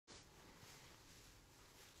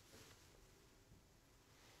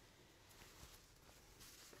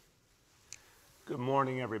Good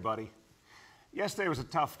morning, everybody. Yesterday was a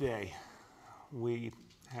tough day. We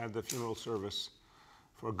had the funeral service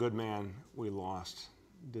for a good man we lost,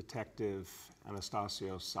 Detective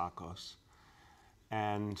Anastasio Sakos.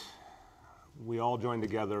 And we all joined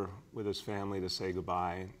together with his family to say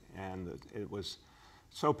goodbye. And it was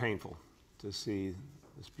so painful to see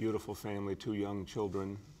this beautiful family, two young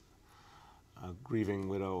children, a grieving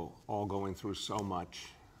widow, all going through so much.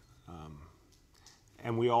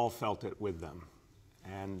 And we all felt it with them.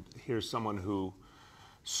 And here's someone who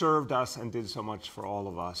served us and did so much for all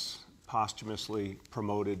of us, posthumously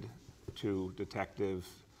promoted to detective,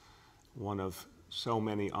 one of so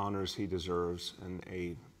many honors he deserves, and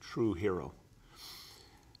a true hero.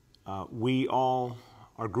 We all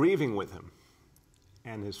are grieving with him,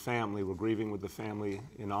 and his family. We're grieving with the family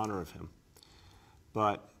in honor of him.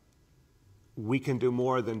 But we can do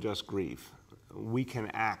more than just grieve. We can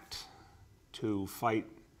act to fight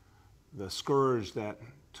the scourge that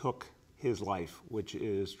took his life, which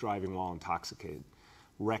is driving while intoxicated,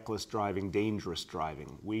 reckless driving, dangerous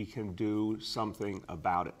driving. We can do something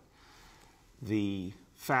about it. The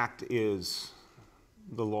fact is,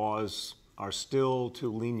 the laws are still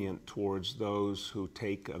too lenient towards those who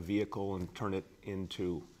take a vehicle and turn it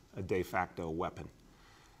into a de facto weapon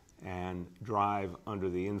and drive under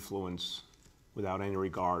the influence without any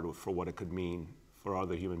regard for what it could mean for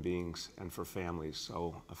other human beings and for families.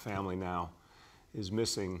 So a family now is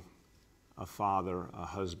missing a father, a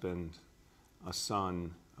husband, a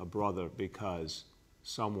son, a brother, because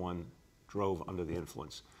someone drove under the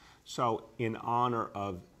influence. So in honor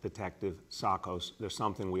of Detective Sakos, there's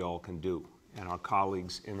something we all can do, and our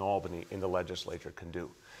colleagues in Albany in the legislature can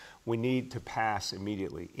do. We need to pass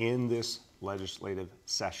immediately in this legislative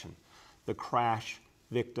session the Crash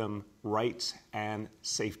Victim Rights and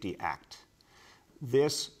Safety Act.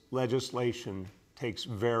 This legislation takes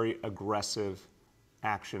very aggressive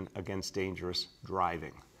action against dangerous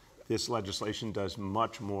driving. This legislation does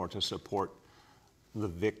much more to support the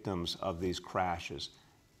victims of these crashes.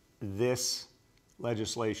 This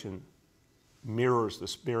legislation mirrors the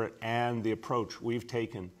spirit and the approach we've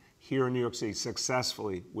taken here in New York City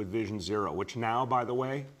successfully with Vision Zero, which now, by the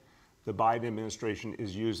way, the Biden administration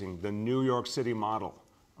is using the New York City model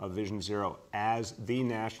of Vision Zero as the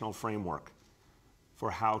national framework for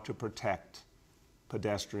how to protect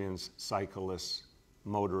pedestrians, cyclists,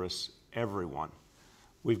 motorists, everyone.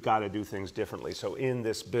 We've got to do things differently. So in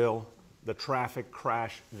this bill, the Traffic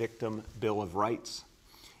Crash Victim Bill of Rights,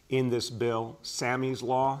 in this bill, Sammy's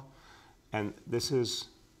Law, and this is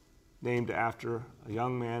named after a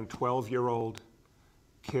young man, 12-year-old,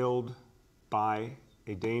 killed by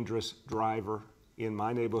a dangerous driver in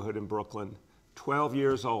my neighborhood in Brooklyn, 12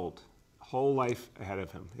 years old, whole life ahead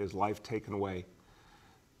of him, his life taken away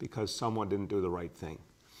because someone didn't do the right thing.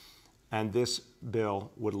 And this bill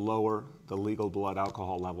would lower the legal blood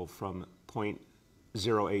alcohol level from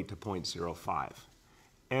 0.08 to 0.05.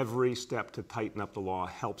 Every step to tighten up the law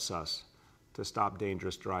helps us to stop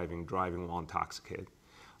dangerous driving, driving while intoxicated.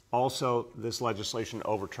 Also, this legislation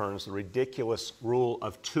overturns the ridiculous rule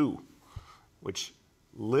of two, which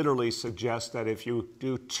literally suggests that if you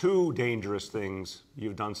do two dangerous things,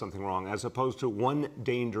 you've done something wrong, as opposed to one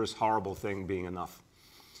dangerous, horrible thing being enough.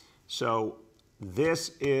 So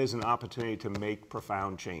this is an opportunity to make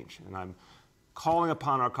profound change. And I'm calling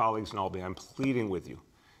upon our colleagues in Albany, I'm pleading with you,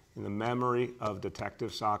 in the memory of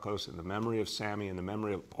Detective Sakos, in the memory of Sammy, in the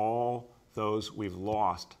memory of all those we've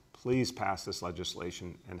lost, please pass this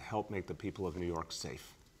legislation and help make the people of New York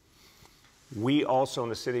safe. We also in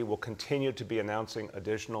the city will continue to be announcing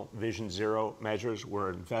additional Vision Zero measures.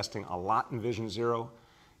 We're investing a lot in Vision Zero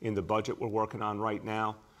in the budget we're working on right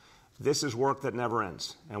now. This is work that never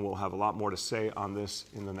ends, and we'll have a lot more to say on this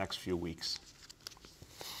in the next few weeks.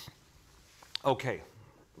 Okay,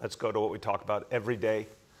 let's go to what we talk about every day.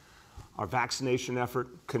 Our vaccination effort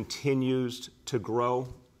continues to grow,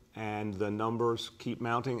 and the numbers keep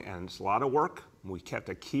mounting, and it's a lot of work. We have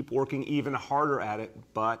to keep working even harder at it,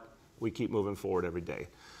 but we keep moving forward every day.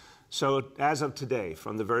 So as of today,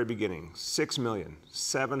 from the very beginning,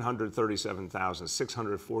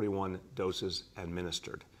 6,737,641 doses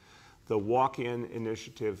administered. The walk-in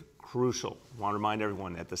initiative, crucial. I want to remind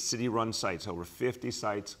everyone, at the city-run sites, over 50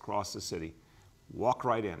 sites across the city, walk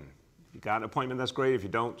right in. If you got an appointment, that's great. If you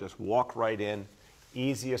don't, just walk right in.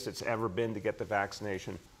 Easiest it's ever been to get the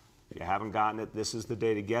vaccination. If you haven't gotten it, this is the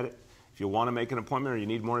day to get it. If you want to make an appointment or you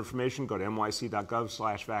need more information, go to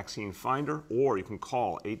nyc.gov/vaccine finder, or you can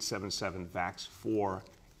call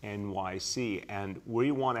 877-VAX4-NYC. And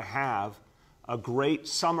we want to have a great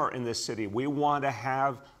summer in this city. We want to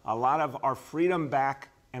have a lot of our freedom back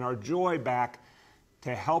and our joy back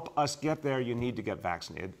To help us get there, you need to get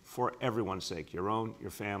vaccinated for everyone's sake, your own, your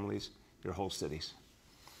families, your whole cities.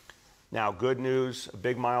 Now, good news, a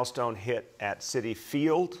big milestone hit at Citi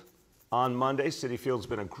Field on Monday. Citi Field's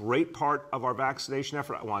been a great part of our vaccination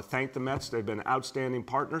effort. I want to thank the Mets. They've been outstanding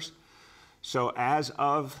partners. So as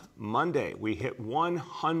of Monday, we hit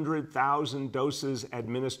 100,000 doses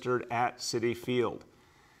administered at Citi Field.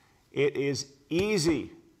 It is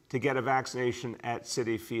easy to get a vaccination at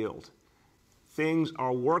Citi Field. Things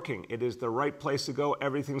are working. It is the right place to go.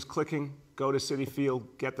 Everything's clicking. Go to Citi Field,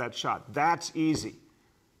 get that shot. That's easy.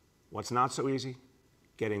 What's not so easy?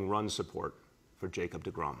 Getting run support for Jacob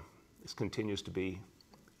deGrom. This continues to be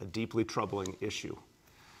a deeply troubling issue.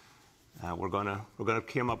 We're going to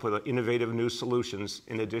come up with innovative new solutions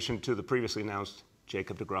in addition to the previously announced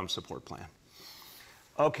Jacob deGrom support plan.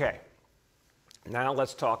 Okay, now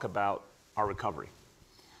let's talk about our recovery.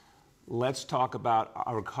 Let's talk about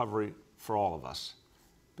our recovery for all of us,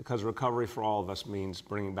 because recovery for all of us means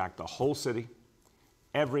bringing back the whole city,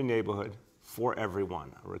 every neighborhood, for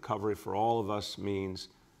everyone. A recovery for all of us means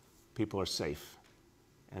people are safe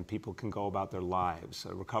and people can go about their lives.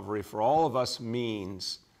 A recovery for all of us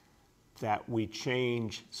means that we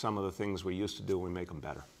change some of the things we used to do and we make them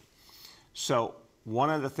better. So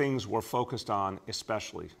one of the things we're focused on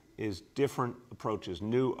especially is different approaches,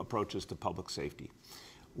 new approaches to public safety.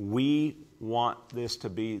 We want this to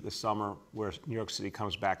be the summer where New York City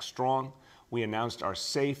comes back strong. We announced our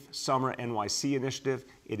Safe Summer NYC initiative.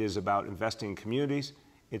 It is about investing in communities.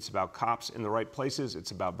 It's about cops in the right places.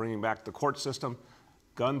 It's about bringing back the court system,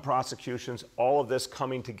 gun prosecutions, all of this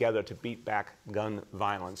coming together to beat back gun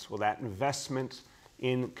violence. Well, that investment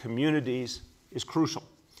in communities is crucial.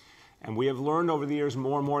 And we have learned over the years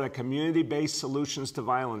more and more that community-based solutions to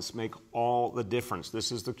violence make all the difference.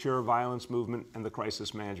 This is the Cure Violence movement and the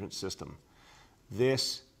crisis management system.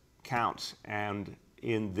 This counts. And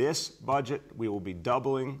in this budget, we will be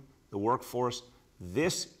doubling the workforce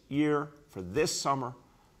this year for this summer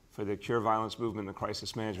for the Cure Violence movement and the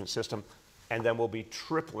crisis management system, and then we'll be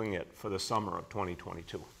tripling it for the summer of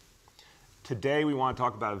 2022. Today, we want to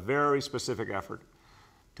talk about a very specific effort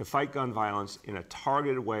to fight gun violence in a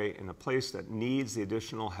targeted way in a place that needs the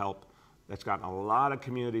additional help, that's gotten a lot of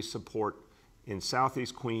community support in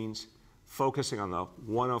Southeast Queens, focusing on the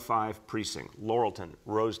 105 precinct, Laurelton,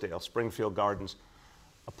 Rosedale, Springfield Gardens,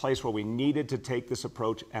 a place where we needed to take this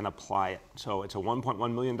approach and apply it. So it's a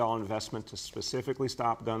 $1.1 million investment to specifically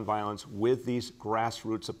stop gun violence with these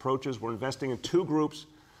grassroots approaches. We're investing in two groups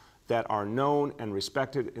that are known and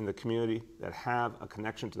respected in the community, that have a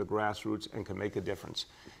connection to the grassroots and can make a difference.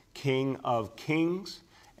 King of Kings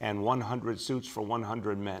and 100 Suits for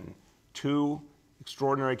 100 Men, two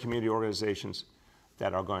extraordinary community organizations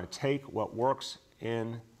that are going to take what works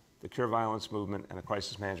in the Cure Violence movement and the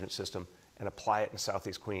crisis management system and apply it in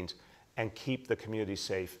Southeast Queens and keep the community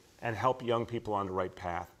safe and help young people on the right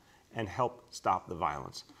path and help stop the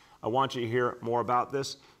violence. I want you to hear more about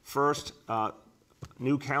this. First,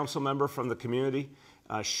 new council member from the community.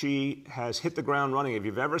 She has hit the ground running. If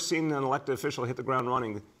you've ever seen an elected official hit the ground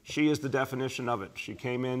running, she is the definition of it. She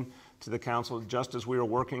came in to the council just as we were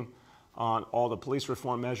working on all the police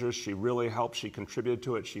reform measures. She really helped. She contributed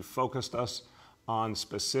to it. She focused us on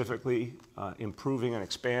specifically improving and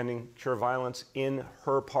expanding cure violence in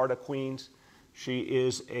her part of Queens. She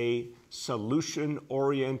is a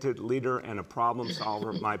solution-oriented leader and a problem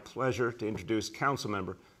solver. My pleasure to introduce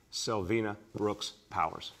Councilmember Selvina Brooks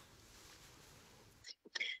Powers.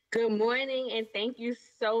 Good morning, and thank you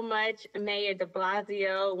so much, Mayor de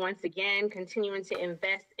Blasio, once again, continuing to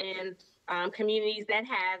invest in communities that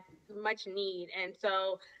have much need. And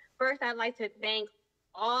so first, I'd like to thank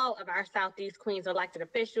all of our Southeast Queens elected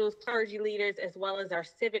officials, clergy leaders, as well as our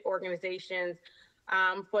civic organizations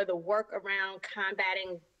for the work around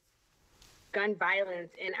combating gun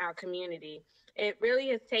violence in our community. It really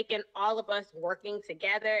has taken all of us working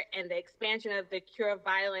together, and the expansion of the Cure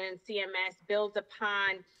Violence CMS builds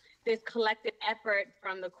upon this collective effort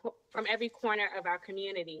from every corner of our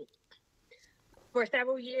community. For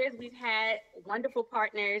several years, we've had wonderful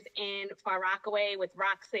partners in Far Rockaway with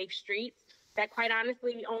Rock Safe Streets that quite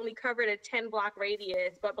honestly only covered a 10-block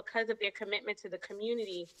radius, but because of their commitment to the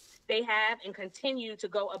community, they have and continue to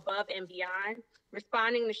go above and beyond,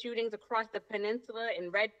 responding to shootings across the peninsula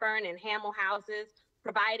in Redfern and Hamel houses,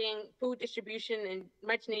 providing food distribution and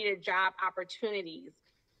much needed job opportunities.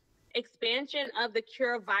 Expansion of the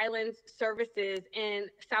Cure Violence services in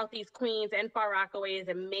Southeast Queens and Far Rockaway is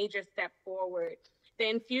a major step forward. The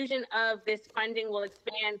infusion of this funding will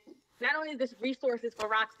expand not only the resources for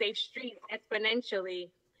Rock Safe Streets exponentially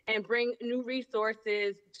and bring new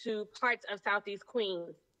resources to parts of Southeast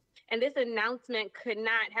Queens, And this announcement could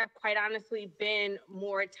not have, quite honestly, been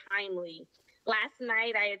more timely. Last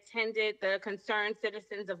night, I attended the Concerned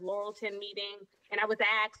Citizens of Laurelton meeting, and I was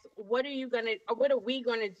asked, what are we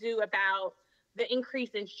gonna do about the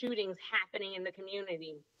increase in shootings happening in the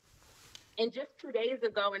community? And just 2 days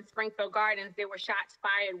ago in Springfield Gardens, there were shots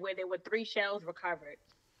fired where there were 3 shells recovered.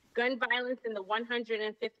 Gun violence in the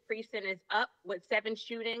 105th precinct is up with 7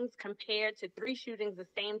 shootings compared to 3 shootings the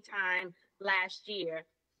same time last year.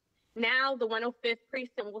 Now the 105th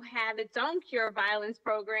precinct will have its own cure violence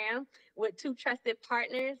program with 2 trusted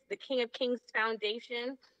partners, the King of Kings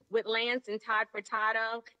Foundation with Lance and Todd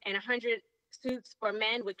Furtado, and 100 Suits for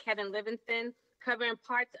Men with Kevin Livingston, covering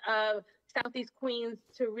parts of Southeast Queens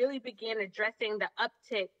to really begin addressing the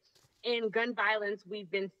uptick in gun violence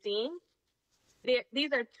we've been seeing.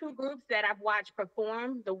 These are 2 groups that I've watched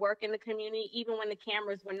perform the work in the community, even when the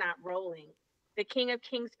cameras were not rolling. The King of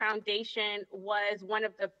Kings Foundation was one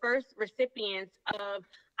of the first recipients of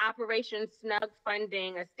Operation Snug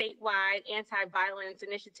funding, a statewide anti-violence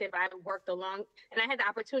initiative I worked along, and I had the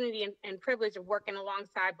opportunity and privilege of working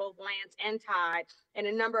alongside both Lance and Todd and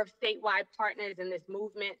a number of statewide partners in this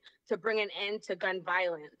movement to bring an end to gun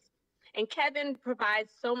violence. And Kevin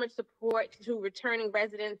provides so much support to returning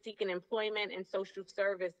residents seeking employment and social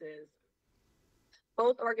services.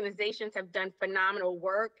 Both organizations have done phenomenal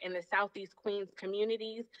work in the Southeast Queens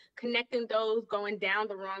communities, connecting those going down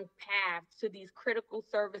the wrong path to these critical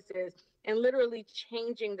services and literally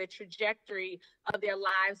changing the trajectory of their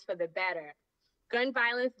lives for the better. Gun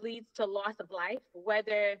violence leads to loss of life,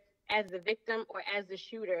 whether as the victim or as the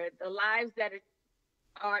shooter. The lives that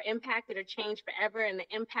are impacted or changed forever, and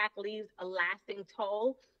the impact leaves a lasting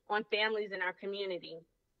toll on families in our community.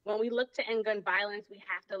 When we look to end gun violence, we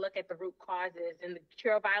have to look at the root causes, and the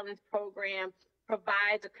Cure Violence program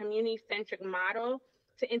provides a community-centric model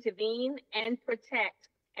to intervene and protect.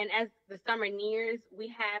 And as the summer nears, we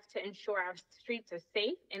have to ensure our streets are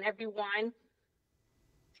safe and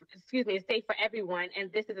safe for everyone.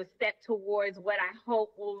 And this is a step towards what I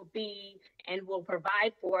hope will be and will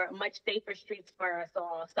provide for much safer streets for us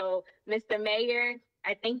all. So, Mr. Mayor,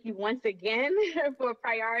 I thank you once again for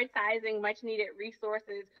prioritizing much needed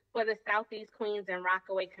resources for the Southeast Queens and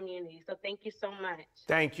Rockaway communities. So thank you so much.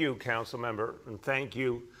 Thank you, Council Member, and thank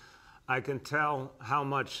you. I can tell how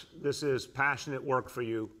much this is passionate work for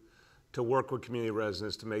you to work with community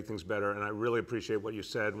residents to make things better. And I really appreciate what you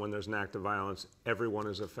said. When there's an act of violence, everyone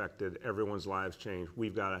is affected, everyone's lives change.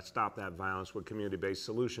 We've got to stop that violence with community-based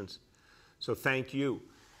solutions. So thank you.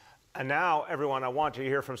 And now, everyone, I want to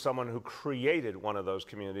hear from someone who created one of those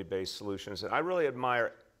community-based solutions. And I really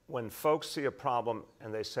admire when folks see a problem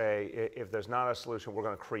and they say, if there's not a solution, we're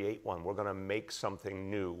going to create one. We're going to make something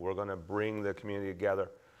new. We're going to bring the community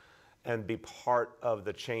together and be part of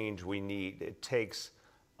the change we need. It takes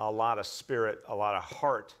a lot of spirit, a lot of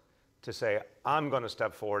heart to say, I'm going to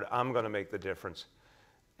step forward, I'm going to make the difference.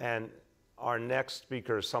 And our next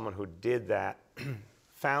speaker is someone who did that,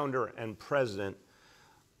 founder and president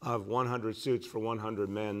of 100 Suits for 100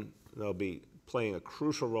 Men. They'll be playing a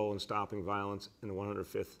crucial role in stopping violence in the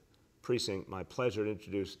 105th precinct. My pleasure to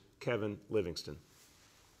introduce Kevin Livingston.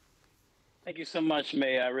 Thank you so much,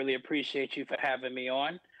 Mayor. I really appreciate you for having me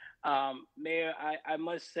on. Mayor, I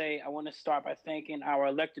must say, I want to start by thanking our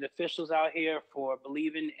elected officials out here for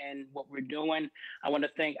believing in what we're doing. I want to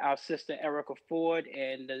thank our sister Erica Ford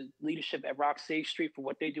and the leadership at Rock Safe Street for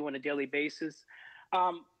what they do on a daily basis.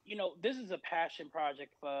 You know, this is a passion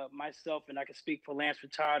project for myself, and I can speak for Lance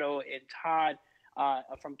Furtado and Todd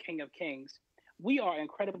from King of Kings. We are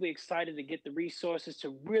incredibly excited to get the resources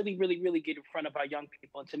to really get in front of our young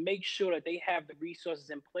people and to make sure that they have the resources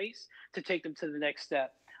in place to take them to the next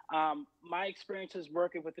step. My experiences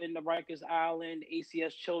working within the Rikers Island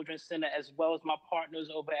ACS Children's Center, as well as my partners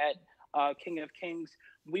over at King of Kings,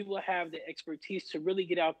 we will have the expertise to really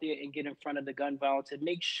get out there and get in front of the gun violence and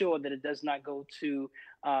make sure that it does not go to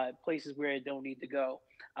places where it don't need to go.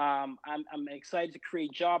 I'm excited to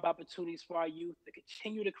create job opportunities for our youth, to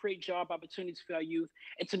continue to create job opportunities for our youth,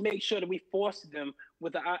 and to make sure that we foster them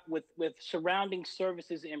with surrounding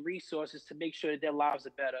services and resources to make sure that their lives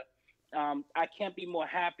are better. I can't be more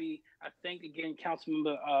happy. I thank again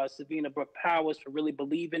Councilmember Savina Brooke Powers for really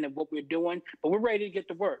believing in what we're doing, but we're ready to get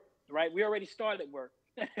to work, right? We already started work.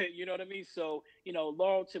 You know what I mean? So, you know,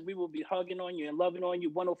 Laurelton, we will be hugging on you and loving on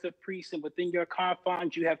you. 105th Precinct, within your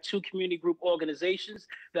confines, you have 2 community group organizations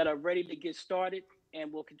that are ready to get started,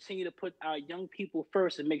 and we'll continue to put our young people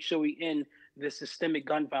first and make sure we end this systemic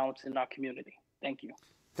gun violence in our community. Thank you.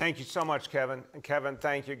 Thank you so much, Kevin. And Kevin,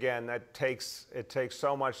 thank you again. It takes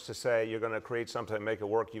so much to say you're going to create something and make it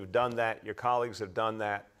work. You've done that. Your colleagues have done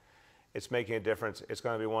that. It's making a difference. It's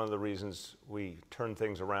going to be one of the reasons we turn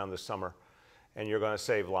things around this summer, and you're going to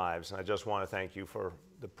save lives. And I just want to thank you for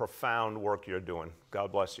the profound work you're doing.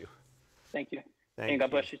 God bless you. Thank you. Thank and God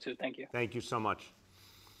you. bless you too. Thank you. Thank you so much.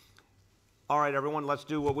 All right, everyone, let's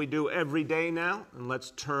do what we do every day now, and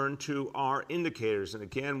let's turn to our indicators. And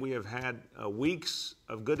again, we have had weeks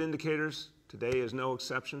of good indicators. Today is no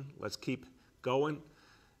exception. Let's keep going.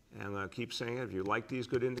 And I'm going to keep saying it. If you like these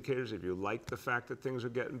good indicators, if you like the fact that things are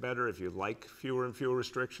getting better, if you like fewer and fewer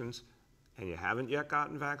restrictions, and you haven't yet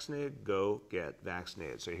gotten vaccinated, go get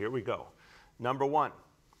vaccinated. So here we go. Number one,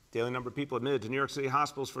 daily number of people admitted to New York City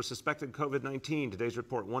hospitals for suspected COVID-19. Today's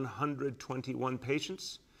report, 121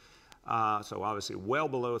 patients. So obviously well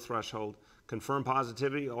below threshold. Confirmed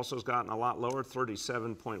positivity also has gotten a lot lower,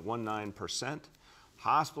 37.19%.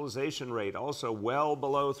 Hospitalization rate also well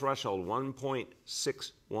below threshold,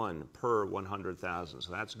 1.61 per 100,000.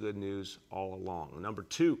 So that's good news all along. Number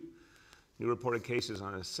two, new reported cases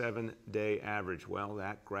on a 7-day average. Well,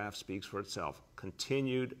 that graph speaks for itself.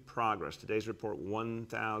 Continued progress. Today's report,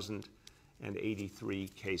 1,083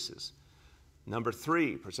 cases. Number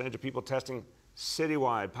three, percentage of people testing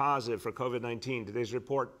citywide positive for COVID-19. Today's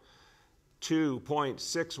report,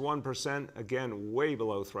 2.61%, again, way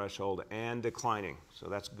below threshold and declining. So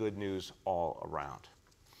that's good news all around.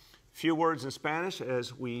 Few words in Spanish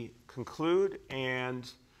as we conclude,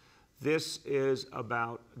 and this is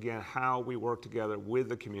about, again, how we work together with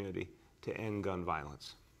the community to end gun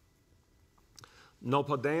violence. No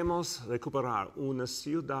podemos recuperar una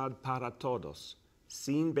ciudad para todos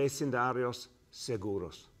sin vecindarios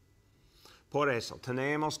seguros. Por eso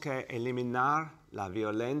tenemos que eliminar la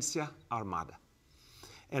violencia armada.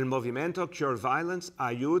 El movimiento Cure Violence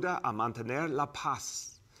ayuda a mantener la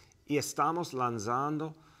paz y estamos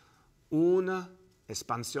lanzando una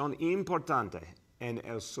expansión importante en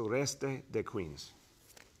el sureste de Queens.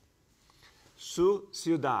 Su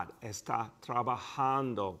ciudad está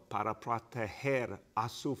trabajando para proteger a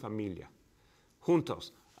su familia.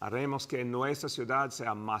 Juntos haremos que nuestra ciudad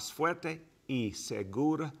sea más fuerte y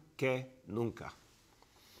segura que nunca.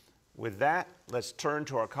 With that, let's turn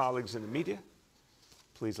to our colleagues in the media.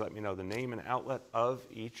 Please let me know the name and outlet of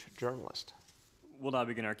each journalist. We'll now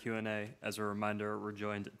begin our Q&A. As a reminder, we're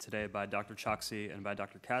joined today by Dr. Choksi and by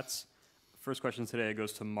Dr. Katz. First question today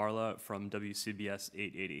goes to Marla from WCBS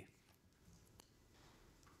 880.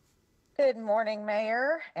 Good morning,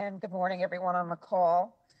 Mayor, and good morning, everyone on the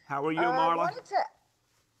call. How are you, Marla?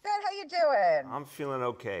 Good, how you doing? I'm feeling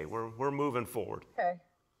okay. We're moving forward. Okay.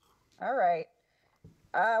 All right.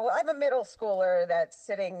 Well, I'm a middle schooler that's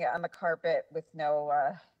sitting on the carpet with no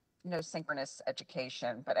synchronous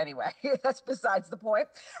education. But anyway, that's besides the point.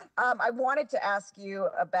 I wanted to ask you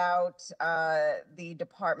about the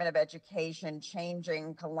Department of Education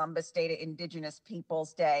changing Columbus Day to Indigenous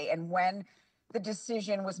Peoples Day, and when the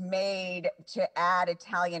decision was made to add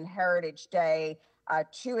Italian Heritage Day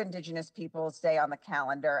to Indigenous Peoples Day on the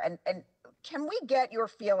calendar. And can we get your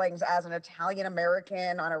feelings as an Italian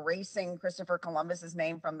American on erasing Christopher Columbus's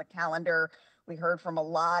name from the calendar? We heard from a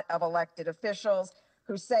lot of elected officials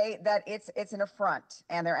who say that it's an affront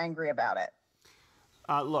and they're angry about it.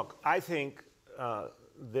 Look, I think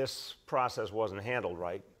this process wasn't handled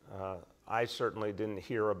right. I certainly didn't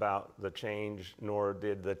hear about the change, nor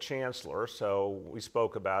did the chancellor, so we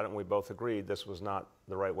spoke about it and we both agreed this was not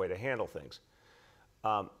the right way to handle things.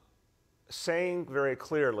 Saying very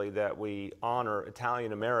clearly that we honor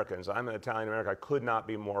Italian Americans, I'm an Italian American, I could not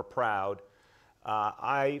be more proud.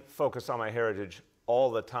 I focus on my heritage all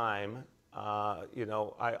the time.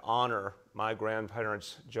 I honor my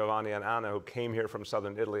grandparents, Giovanni and Anna, who came here from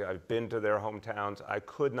southern Italy. I've been to their hometowns. I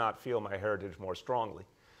could not feel my heritage more strongly.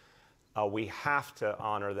 We have to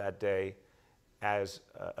honor that day as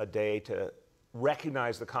a day to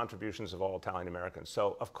recognize the contributions of all Italian Americans.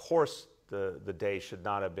 So, of course, the day should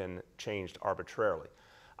not have been changed arbitrarily.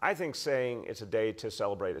 I think saying it's a day to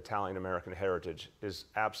celebrate Italian American heritage is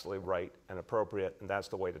absolutely right and appropriate, and that's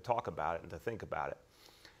the way to talk about it and to think about it.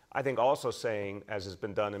 I think also saying, as has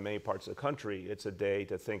been done in many parts of the country, it's a day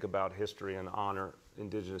to think about history and honor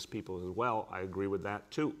Indigenous people as well. I agree with that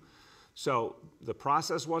too. So the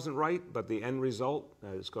process wasn't right, but the end result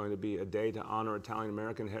is going to be a day to honor Italian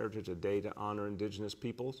American heritage, a day to honor Indigenous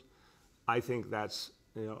peoples. I think that's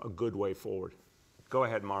a good way forward. Go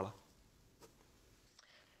ahead, Marla.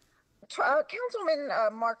 Councilman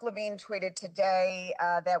Mark Levine tweeted today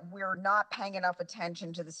that we're not paying enough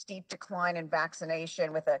attention to the steep decline in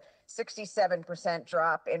vaccination, with a 67%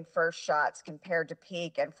 drop in first shots compared to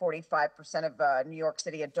peak, and 45% of New York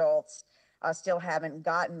City adults still haven't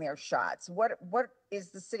gotten their shots. What is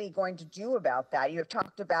the city going to do about that? You have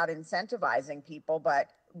talked about incentivizing people, but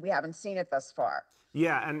we haven't seen it thus far.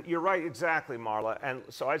 Yeah, and you're right, exactly, Marla. And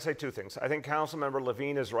so I'd say two things. I think Councilmember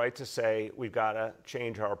Levine is right to say we've got to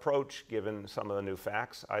change our approach given some of the new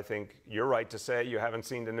facts. I think you're right to say you haven't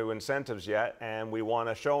seen the new incentives yet, and we want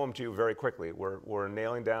to show them to you very quickly. We're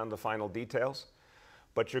nailing down the final details,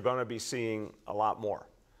 but you're going to be seeing a lot more.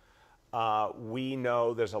 We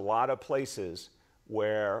know there's a lot of places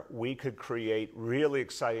where we could create really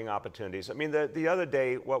exciting opportunities. I mean, the other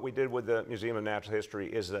day, what we did with the Museum of Natural History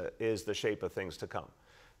is the shape of things to come.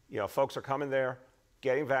 You know, folks are coming there,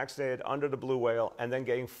 getting vaccinated under the blue whale, and then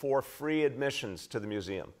getting 4 free admissions to the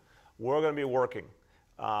museum. We're going to be working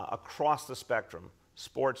across the spectrum,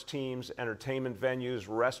 sports teams, entertainment venues,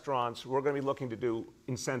 restaurants. We're going to be looking to do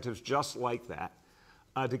incentives just like that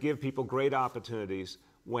to give people great opportunities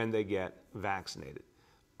when they get vaccinated.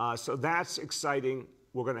 So that's exciting.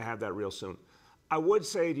 We're going to have that real soon. I would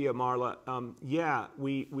say to you, Marla, yeah,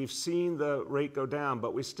 we've seen the rate go down,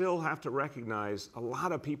 but we still have to recognize a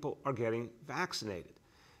lot of people are getting vaccinated.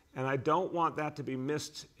 And I don't want that to be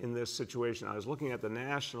missed in this situation. I was looking at the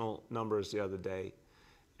national numbers the other day,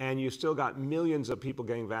 and you still got millions of people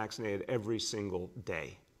getting vaccinated every single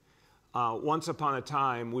day. Once upon a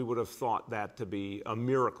time, we would have thought that to be a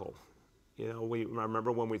miracle. You know, I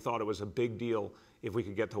remember when we thought it was a big deal if we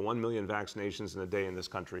could get to 1 million vaccinations in a day in this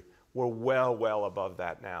country. We're well above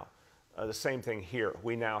that now. The same thing here.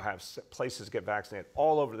 We now have places get vaccinated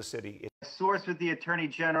all over the city. A source with the Attorney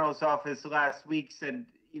General's office last week said,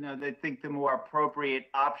 you know, they think the more appropriate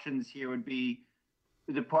options here would be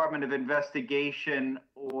the Department of Investigation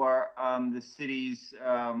or the city's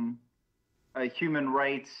Human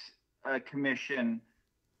Rights Commission.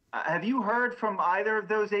 Have you heard from either of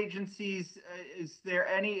those agencies? Is there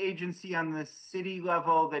any agency on the city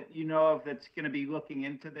level that you know of that's going to be looking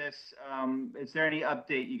into this? Is there any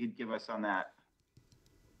update you could give us on that?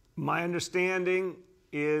 My understanding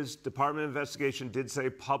is Department of Investigation did say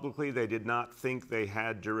publicly they did not think they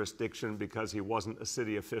had jurisdiction because he wasn't a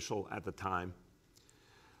city official at the time.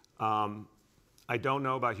 I don't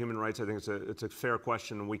know about human rights. I think it's a fair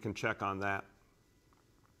question, and we can check on that.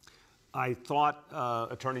 I thought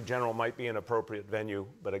Attorney General might be an appropriate venue,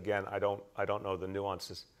 but again, I don't know the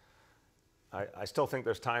nuances. I still think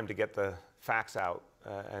there's time to get the facts out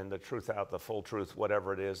and the truth out, the full truth,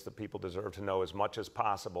 whatever it is that people deserve to know as much as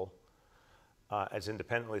possible, as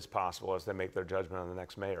independently as possible as they make their judgment on the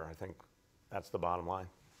next mayor. I think that's the bottom line.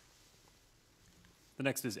 The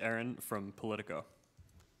next is Aaron from Politico.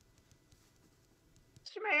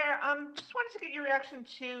 Mr. Mayor, just wanted to get your reaction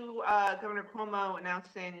to Governor Cuomo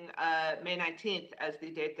announcing May 19th as the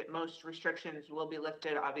date that most restrictions will be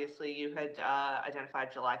lifted. Obviously, you had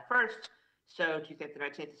identified July 1st. So do you think the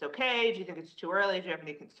 19th is okay? Do you think it's too early? Do you have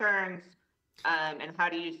any concerns? And how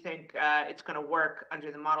do you think it's going to work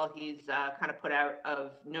under the model he's kind of put out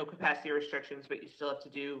of no capacity restrictions, but you still have to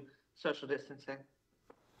do social distancing?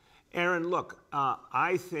 Aaron, look,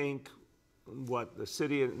 I think what the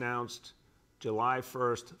city announced, July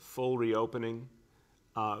 1st, full reopening,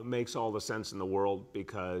 makes all the sense in the world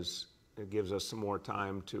because it gives us some more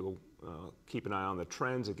time to keep an eye on the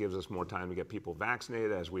trends. It gives us more time to get people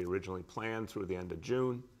vaccinated as we originally planned through the end of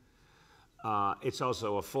June. It's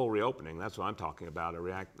also a full reopening. That's what I'm talking about, a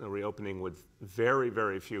reopening with very,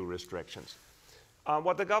 very few restrictions.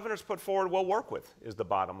 What the governor's put forward we'll work with is the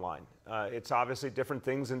bottom line. It's obviously different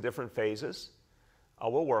things in different phases.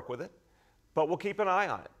 We'll work with it, but we'll keep an eye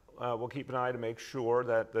on it. We'll keep an eye to make sure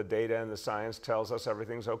that the data and the science tells us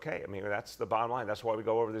everything's okay. I mean, that's the bottom line. That's why we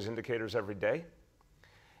go over these indicators every day.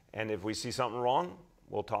 And if we see something wrong,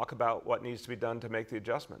 we'll talk about what needs to be done to make the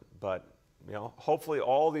adjustment. But, you know, hopefully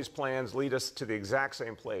all these plans lead us to the exact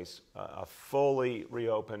same place, a fully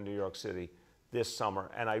reopened New York City this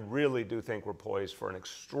summer. And I really do think we're poised for an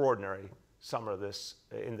extraordinary summer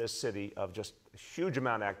in this city of just a huge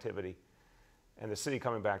amount of activity and the city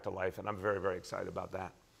coming back to life. And I'm very, very excited about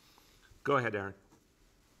that. Go ahead, Aaron.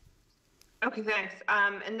 Okay, thanks.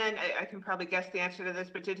 And then I can probably guess the answer to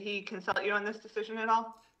this, but did he consult you on this decision at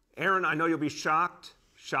all? Aaron, I know you'll be shocked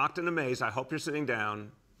and amazed. I hope you're sitting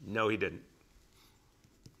down. No, he didn't.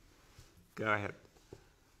 Go ahead.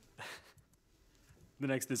 The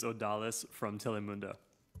next is Odalis from Telemundo.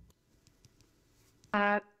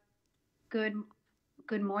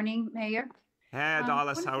 Good morning, Mayor. Hey,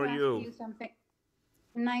 Odalis, how are you?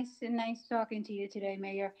 Nice talking to you today,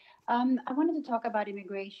 Mayor. I wanted to talk about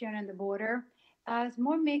immigration and the border. As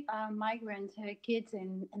more migrants, kids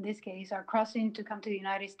in this case, are crossing to come to the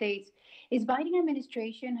United States, is Biden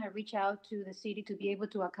administration have reached out to the city to be able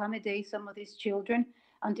to accommodate some of these children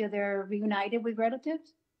until they're reunited with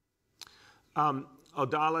relatives?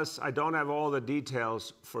 Odalis, I don't have all the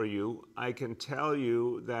details for you. I can tell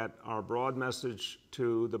you that our broad message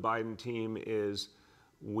to the Biden team is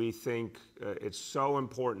we think it's so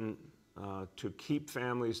important to keep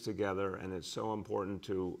families together, and it's so important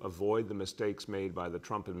to avoid the mistakes made by the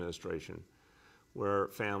Trump administration, where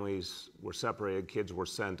families were separated, kids were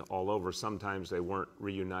sent all over. Sometimes they weren't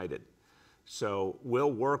reunited. So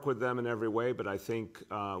we'll work with them in every way, but I think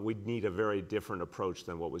we'd need a very different approach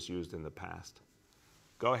than what was used in the past.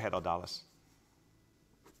 Go ahead, Odalis.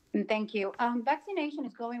 Thank you. Vaccination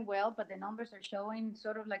is going well, but the numbers are showing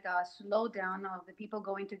sort of like a slowdown of the people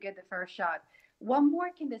going to get the first shot. What more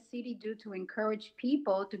can the city do to encourage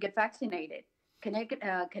people to get vaccinated?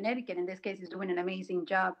 Connecticut, in this case, is doing an amazing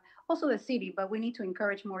job. Also the city, but we need to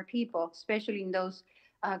encourage more people, especially in those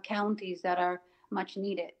counties that are much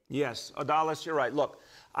needed. Yes, Odalis, you're right. Look,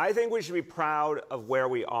 I think we should be proud of where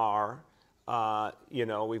we are.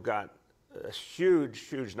 We've got a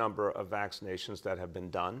huge number of vaccinations that have been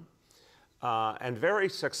done, and very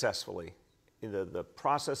successfully. The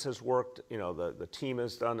process has worked. The team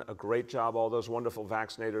has done a great job. All those wonderful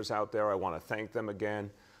vaccinators out there, I want to thank them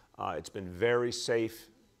again. It's been very safe.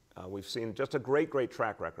 We've seen just a great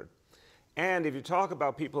track record. And if you talk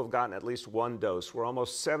about people who have gotten at least one dose, we're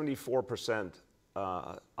almost 74%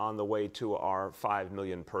 on the way to our 5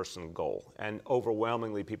 million person goal. And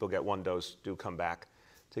overwhelmingly, people get one dose, do come back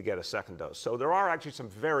to get a second dose. So there are actually some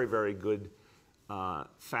very good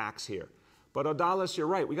facts here. But Odalis, you're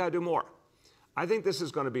right, we got to do more. I think this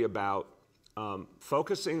is going to be about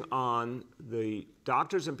focusing on the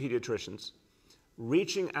doctors and pediatricians,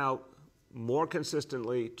 reaching out more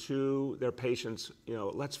consistently to their patients.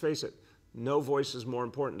 Let's face it, no voice is more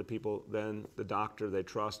important to people than the doctor they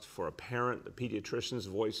trust. For a parent, the pediatrician's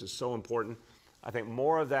voice is so important. I think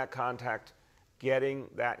more of that contact, getting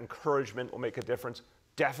that encouragement will make a difference.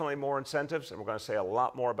 Definitely more incentives, and we're going to say a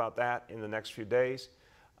lot more about that in the next few days.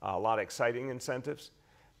 A lot of exciting incentives.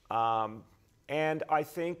 And I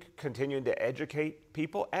think continuing to educate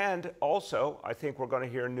people, and also I think we're going to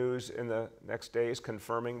hear news in the next days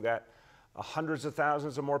confirming that hundreds of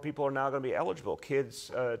thousands of more people are now going to be eligible. Kids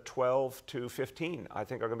 12 to 15, I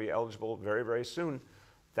think, are going to be eligible very soon.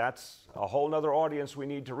 That's a whole nother audience we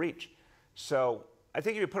need to reach. So I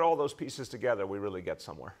think if you put all those pieces together, we really get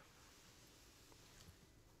somewhere.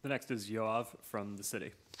 The next is Yoav from the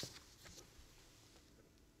city.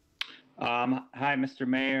 Hi, Mr.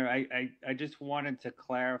 Mayor. I just wanted to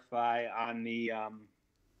clarify on the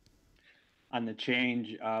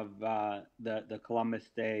change of the Columbus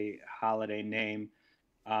Day holiday name.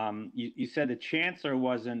 You said the chancellor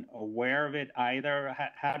wasn't aware of it either.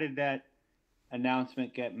 How did that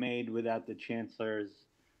announcement get made without the chancellor's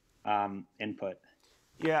input?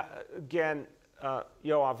 Yeah, again,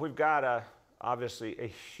 Yoav, we've got obviously a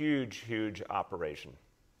huge operation.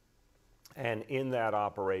 And in that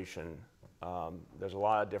operation, there's a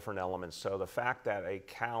lot of different elements. So the fact that a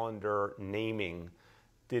calendar naming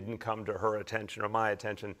didn't come to her attention or my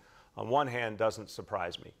attention, on one hand, doesn't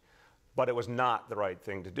surprise me. But it was not the right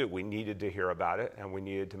thing to do. We needed to hear about it, and we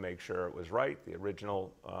needed to make sure it was right. The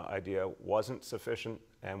original idea wasn't sufficient,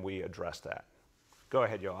 and we addressed that. Go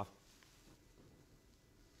ahead, Yoav.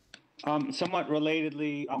 Somewhat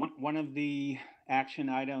relatedly, one of the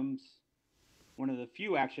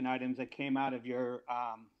few action items that came out of your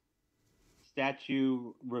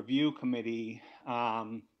statute review committee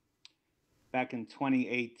back in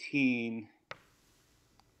 2018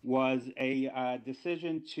 was a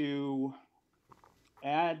decision to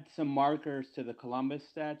add some markers to the Columbus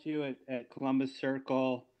statue at Columbus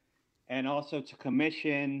Circle, and also to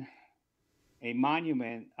commission a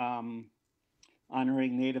monument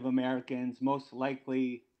honoring Native Americans, most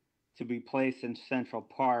likely to be placed in Central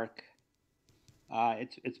Park.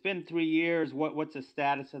 It's been 3 years. What's the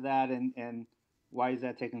status of that, and why is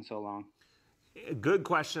that taking so long? Good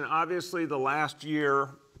question. Obviously, the last year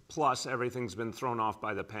plus everything's been thrown off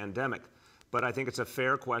by the pandemic. But I think it's a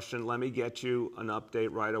fair question. Let me get you an update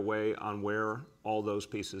right away on where all those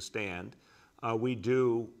pieces stand. We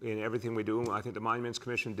do, in everything we do, I think the Monuments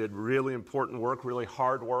Commission did really important work, really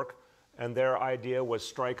hard work. And their idea was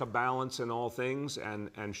strike a balance in all things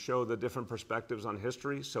and show the different perspectives on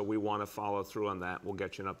history. So we want to follow through on that. We'll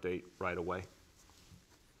get you an update right away.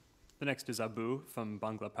 The next is Abu from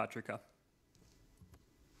Bangla Patrika.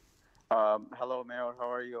 Hello, Mayor.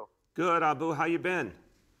 How are you? Good, Abu. How you been?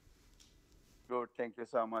 Good. Thank you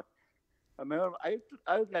so much. Mayor,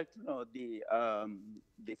 I would like to know the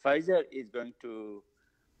Pfizer is going to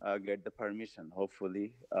get the permission,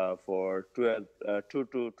 hopefully, for 2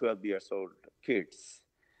 to 12 years old kids.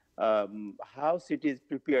 How city is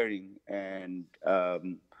preparing, and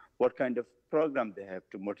what kind of program they have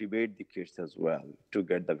to motivate the kids as well to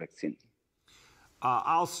get the vaccine?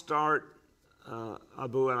 I'll start,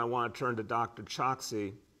 Abu, and I want to turn to Dr.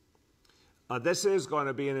 Choksi. This is going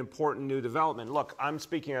to be an important new development. Look, I'm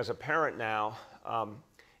speaking as a parent now.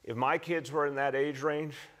 If my kids were in that age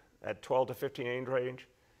range, that 12 to 15 age range,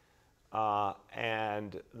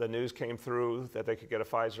 and the news came through that they could get a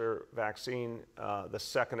Pfizer vaccine, the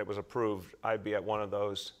second it was approved, I'd be at one of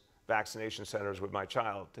those vaccination centers with my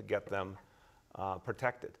child to get them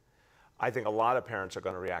protected. I think a lot of parents are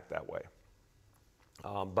going to react that way.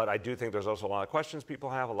 But I do think there's also a lot of questions people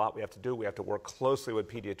have, a lot we have to do. We have to work closely with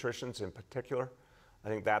pediatricians in particular. I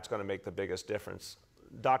think that's going to make the biggest difference.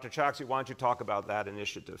 Dr. Choksi, why don't you talk about that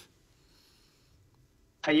initiative?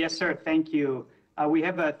 Yes, sir. Thank you. We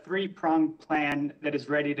have a three-pronged plan that is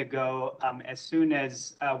ready to go as soon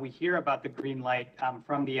as we hear about the green light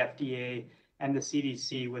from the FDA and the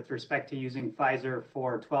CDC with respect to using Pfizer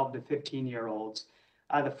for 12 to 15-year-olds.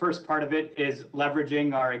 The first part of it is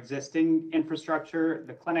leveraging our existing infrastructure,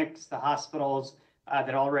 the clinics, the hospitals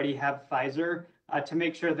that already have Pfizer, to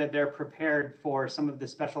make sure that they're prepared for some of the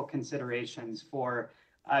special considerations for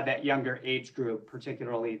that younger age group,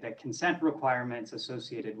 particularly the consent requirements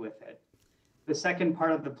associated with it. The second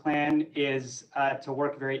part of the plan is to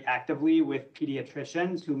work very actively with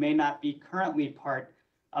pediatricians who may not be currently part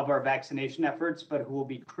of our vaccination efforts, but who will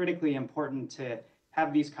be critically important to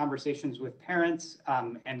have these conversations with parents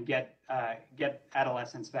and get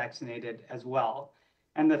adolescents vaccinated as well.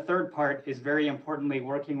 And the third part is very importantly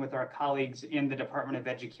working with our colleagues in the Department of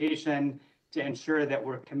Education to ensure that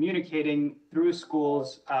we're communicating through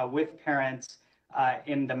schools with parents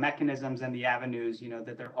in the mechanisms and the avenues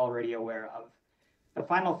that they're already aware of. The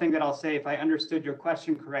final thing that I'll say, if I understood your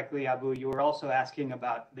question correctly, Abu, you were also asking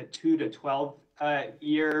about the 2 to 12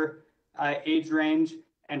 year age range.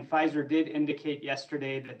 And Pfizer did indicate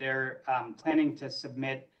yesterday that they're planning to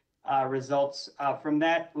submit results from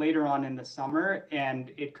that later on in the summer,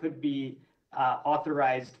 and it could be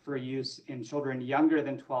authorized for use in children younger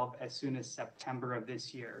than 12 as soon as September of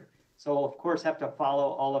this year. So we'll, of course, have to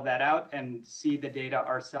follow all of that out and see the data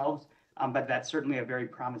ourselves, but that's certainly a very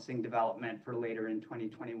promising development for later in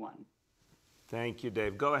 2021. Thank you,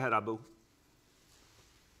 Dave. Go ahead, Abu.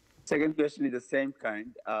 Second question is the same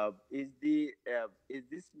kind. Is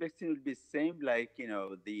this vaccine will be same like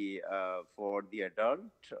the for the adult,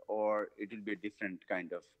 or it will be a different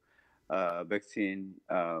kind of vaccine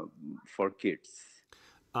for kids?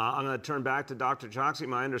 I'm going to turn back to Dr. Choksi.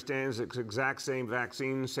 My understanding is it's the exact same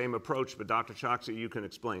vaccine, same approach, but Dr. Choksi, you can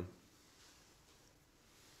explain.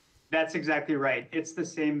 That's exactly right. It's the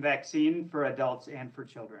same vaccine for adults and for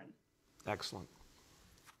children. Excellent.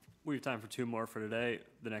 We have time for two more for today.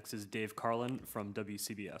 The next is Dave Carlin from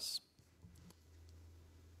WCBS.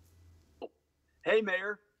 Hey,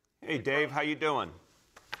 Mayor. Hey, Dave. How you doing?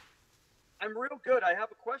 I'm real good. I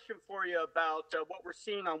have a question for you about what we're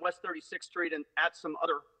seeing on West 36th Street and at some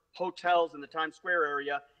other hotels in the Times Square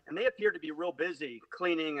area. And they appear to be real busy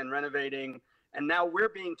cleaning and renovating. And now we're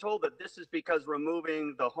being told that this is because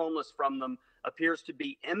removing the homeless from them appears to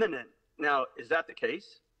be imminent. Now, is that the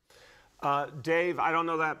case? Dave, I don't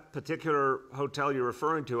know that particular hotel you're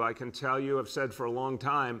referring to. I can tell you, I've said for a long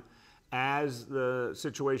time, as the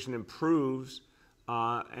situation improves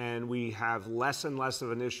and we have less and less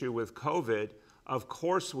of an issue with COVID, of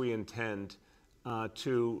course we intend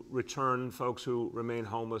to return folks who remain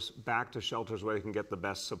homeless back to shelters where they can get the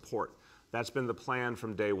best support. That's been the plan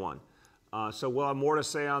from day one. So we'll have more to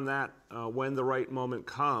say on that when the right moment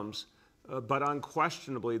comes. But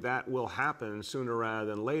unquestionably, that will happen sooner rather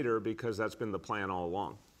than later because that's been the plan all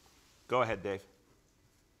along. Go ahead, Dave.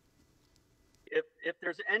 If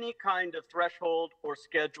there's any kind of threshold or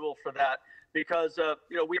schedule for that, because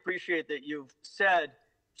we appreciate that you've said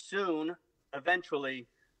soon, eventually.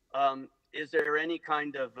 Is there any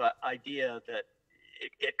kind of idea that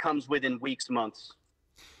it comes within weeks, months?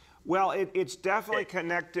 Well, it's definitely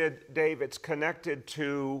connected, Dave. It's connected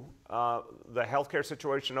to the healthcare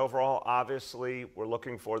situation overall. Obviously, we're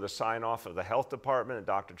looking for the sign-off of the health department and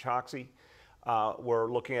Dr. Choksi.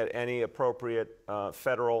 We're looking at any appropriate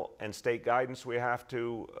federal and state guidance we have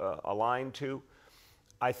to align to.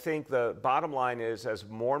 I think the bottom line is, as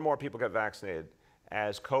more and more people get vaccinated,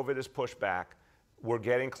 as COVID is pushed back, we're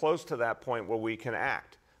getting close to that point where we can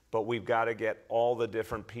act. But we've got to get all the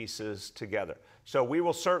different pieces together. So we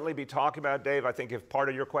will certainly be talking about it, Dave. I think if part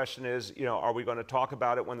of your question is, are we going to talk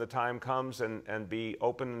about it when the time comes and be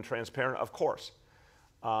open and transparent? Of course.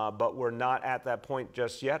 But we're not at that point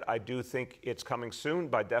just yet. I do think it's coming soon.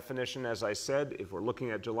 By definition, as I said, if we're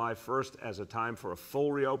looking at July 1st as a time for a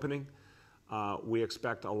full reopening, we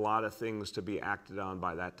expect a lot of things to be acted on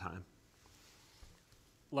by that time.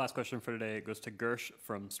 Last question for today goes to Gersh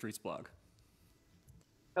from Streets Blog.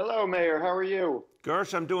 Hello, Mayor. How are you?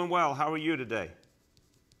 Gersh, I'm doing well. How are you today?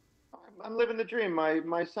 I'm living the dream.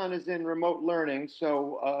 My son is in remote learning,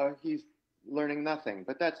 so he's learning nothing.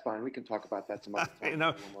 But that's fine. We can talk about that some other time. You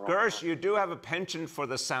know, Gersh, you do have a penchant for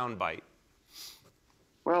the soundbite.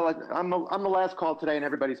 Well, I'm the last call today, and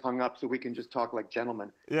everybody's hung up, so we can just talk like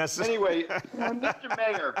gentlemen. Yes. Anyway, Mr.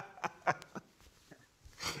 Mayor.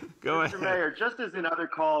 Go ahead. Mr. Mayor, just as in other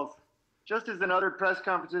calls, just as in other press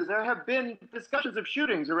conferences, there have been discussions of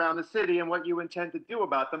shootings around the city and what you intend to do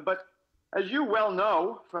about them. But as you well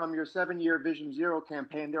know from your 7-year Vision Zero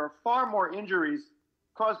campaign, there are far more injuries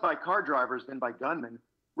caused by car drivers than by gunmen.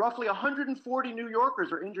 Roughly 140 New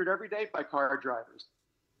Yorkers are injured every day by car drivers.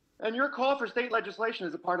 And your call for state legislation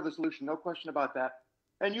is a part of the solution, no question about that.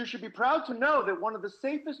 And you should be proud to know that one of the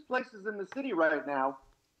safest places in the city right now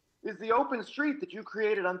is the open street that you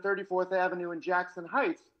created on 34th Avenue in Jackson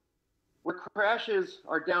Heights, where crashes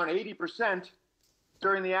are down 80%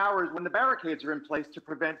 during the hours when the barricades are in place to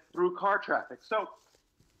prevent through car traffic. So,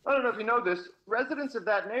 I don't know if you know this, residents of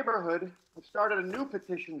that neighborhood have started a new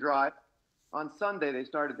petition drive. On Sunday, they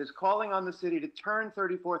started this, calling on the city to turn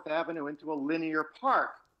 34th Avenue into a linear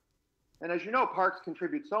park. And as you know, parks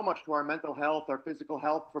contribute so much to our mental health, our physical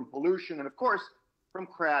health, from pollution, and of course, from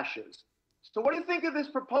crashes. So what do you think of this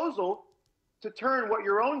proposal to turn what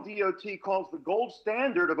your own DOT calls the gold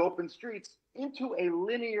standard of open streets into a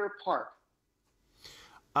linear park?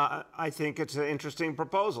 I think it's an interesting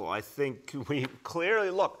proposal. I think we clearly,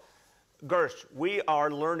 look, Gersh, we are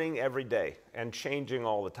learning every day and changing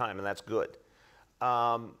all the time, and that's good.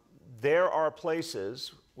 There are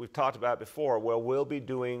places we've talked about before where we'll be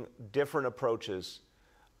doing different approaches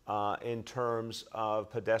in terms of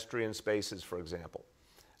pedestrian spaces, for example.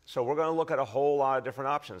 So we're going to look at a whole lot of different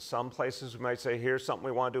options. Some places we might say, here's something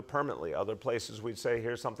we want to do permanently. Other places we'd say,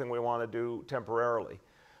 here's something we want to do temporarily.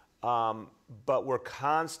 But we're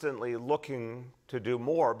constantly looking to do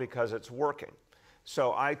more because it's working.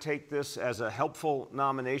 So I take this as a helpful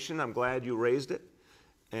nomination. I'm glad you raised it.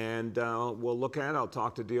 And we'll look at it. I'll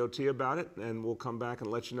talk to DOT about it, and we'll come back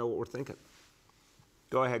and let you know what we're thinking.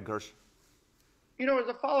 Go ahead, Gersh. You know, as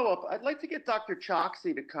a follow-up, I'd like to get Dr.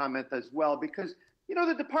 Choksi to comment as well, because, you know,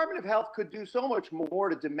 the Department of Health could do so much more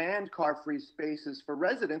to demand car-free spaces for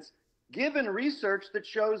residents, given research that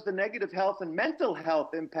shows the negative health and mental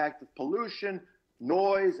health impact of pollution,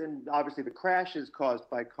 noise, and obviously the crashes caused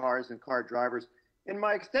by cars and car drivers. In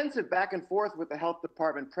my extensive back and forth with the Health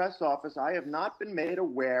Department press office, I have not been made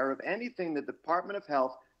aware of anything the Department of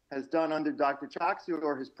Health has done under Dr. Choksi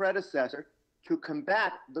or his predecessor to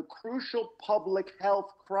combat the crucial public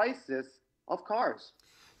health crisis of cars.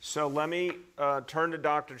 So let me turn to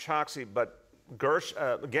Dr. Choksi, but Gersh,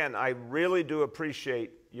 again, I really do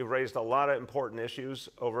appreciate you've raised a lot of important issues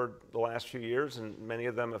over the last few years, and many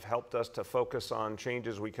of them have helped us to focus on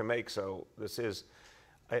changes we can make. So this is,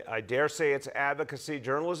 I dare say it's advocacy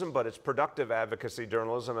journalism, but it's productive advocacy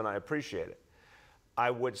journalism, and I appreciate it. I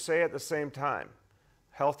would say at the same time,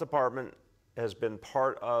 Health Department has been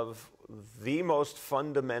part of the most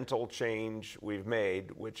fundamental change we've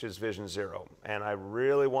made, which is Vision Zero. And I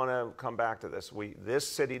really want to come back to this. This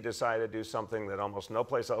city decided to do something that almost no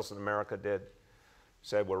place else in America did.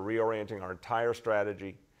 Said we're reorienting our entire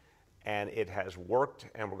strategy, and it has worked,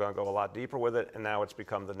 and we're going to go a lot deeper with it, and now it's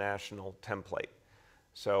become the national template.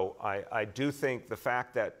 So I do think the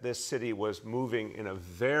fact that this city was moving in a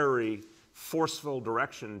very forceful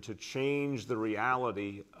direction to change the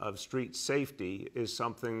reality of street safety is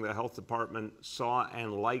something the Health Department saw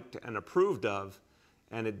and liked and approved of,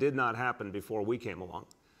 and it did not happen before we came along.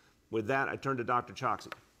 With that, I turn to Dr.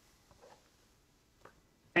 Choksi.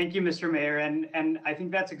 Thank you, Mr. Mayor, and I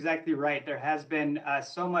think that's exactly right. There has been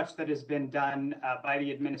so much that has been done by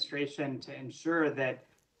the administration to ensure that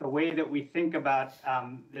the way that we think about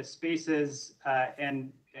the spaces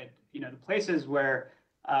and the places where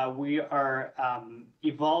we are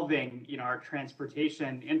evolving, our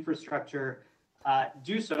transportation infrastructure,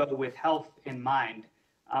 do so with health in mind.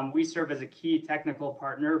 We serve as a key technical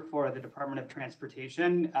partner for the Department of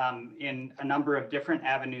Transportation in a number of different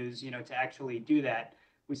avenues, to actually do that.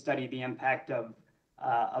 We study the impact of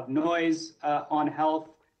noise on health.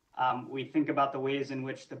 We think about the ways in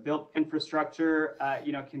which the built infrastructure,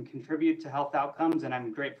 can contribute to health outcomes. And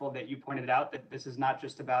I'm grateful that you pointed out that this is not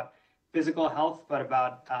just about physical health, but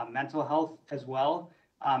about mental health as well.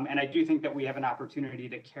 And I do think that we have an opportunity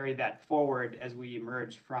to carry that forward as we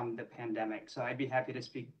emerge from the pandemic. So I'd be happy to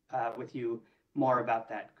speak with you more about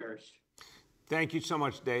that, Gersh. Thank you so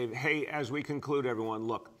much, Dave. Hey, as we conclude, everyone,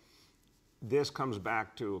 look, this comes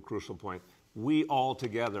back to a crucial point. We all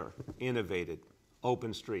together innovated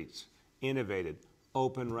open streets, innovated,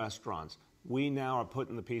 open restaurants. We now are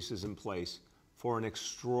putting the pieces in place for an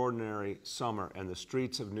extraordinary summer in the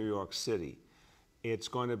streets of New York City. It's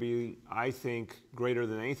going to be, I think, greater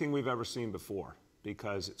than anything we've ever seen before,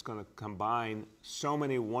 because it's going to combine so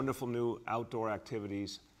many wonderful new outdoor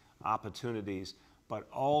activities, opportunities, but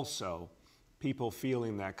also people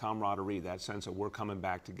feeling that camaraderie, that sense of we're coming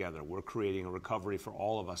back together. We're creating a recovery for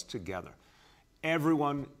all of us together.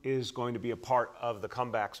 Everyone is going to be a part of the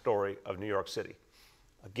comeback story of New York City.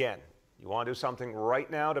 Again, you want to do something right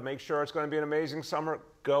now to make sure it's going to be an amazing summer,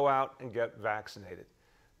 go out and get vaccinated,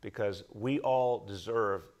 because we all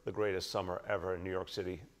deserve the greatest summer ever in New York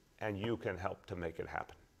City, and you can help to make it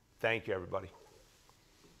happen. Thank you, everybody.